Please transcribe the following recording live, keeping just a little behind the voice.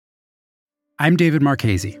I'm David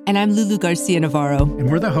Marchese. And I'm Lulu Garcia-Navarro.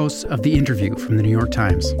 And we're the hosts of The Interview from the New York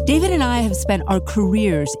Times. David and I have spent our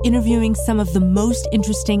careers interviewing some of the most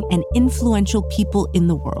interesting and influential people in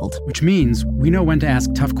the world. Which means we know when to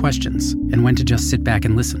ask tough questions and when to just sit back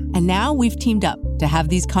and listen. And now we've teamed up to have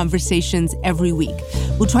these conversations every week.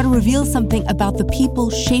 We'll try to reveal something about the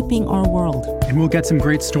people shaping our world. And we'll get some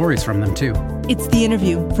great stories from them, too. It's The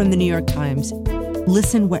Interview from the New York Times.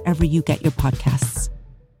 Listen wherever you get your podcasts.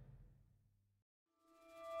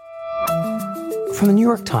 From the New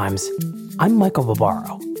York Times, I'm Michael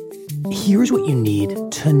Barbaro. Here's what you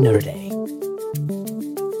need to know today.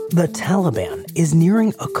 The Taliban is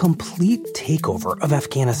nearing a complete takeover of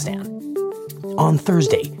Afghanistan. On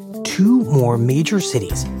Thursday, 2 more major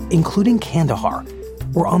cities, including Kandahar,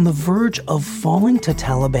 were on the verge of falling to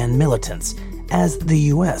Taliban militants as the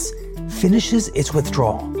U.S. finishes its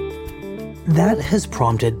withdrawal. That has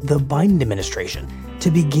prompted the Biden administration to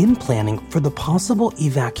begin planning for the possible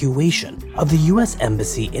evacuation of the U.S.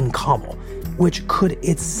 Embassy in Kabul, which could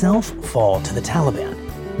itself fall to the Taliban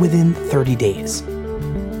within 30 days.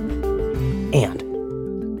 And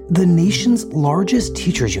the nation's largest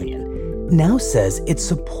teachers union now says it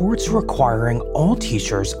supports requiring all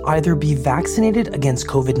teachers either be vaccinated against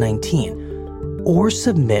COVID-19 or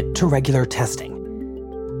submit to regular testing.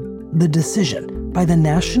 The decision by the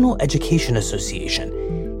National Education Association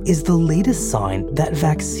is the latest sign that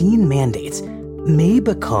vaccine mandates may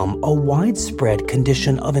become a widespread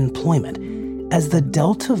condition of employment as the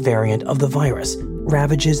Delta variant of the virus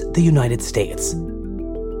ravages the United States.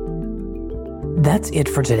 That's it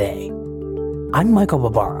for today. I'm Michael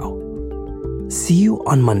Barbaro. See you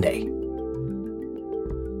on Monday.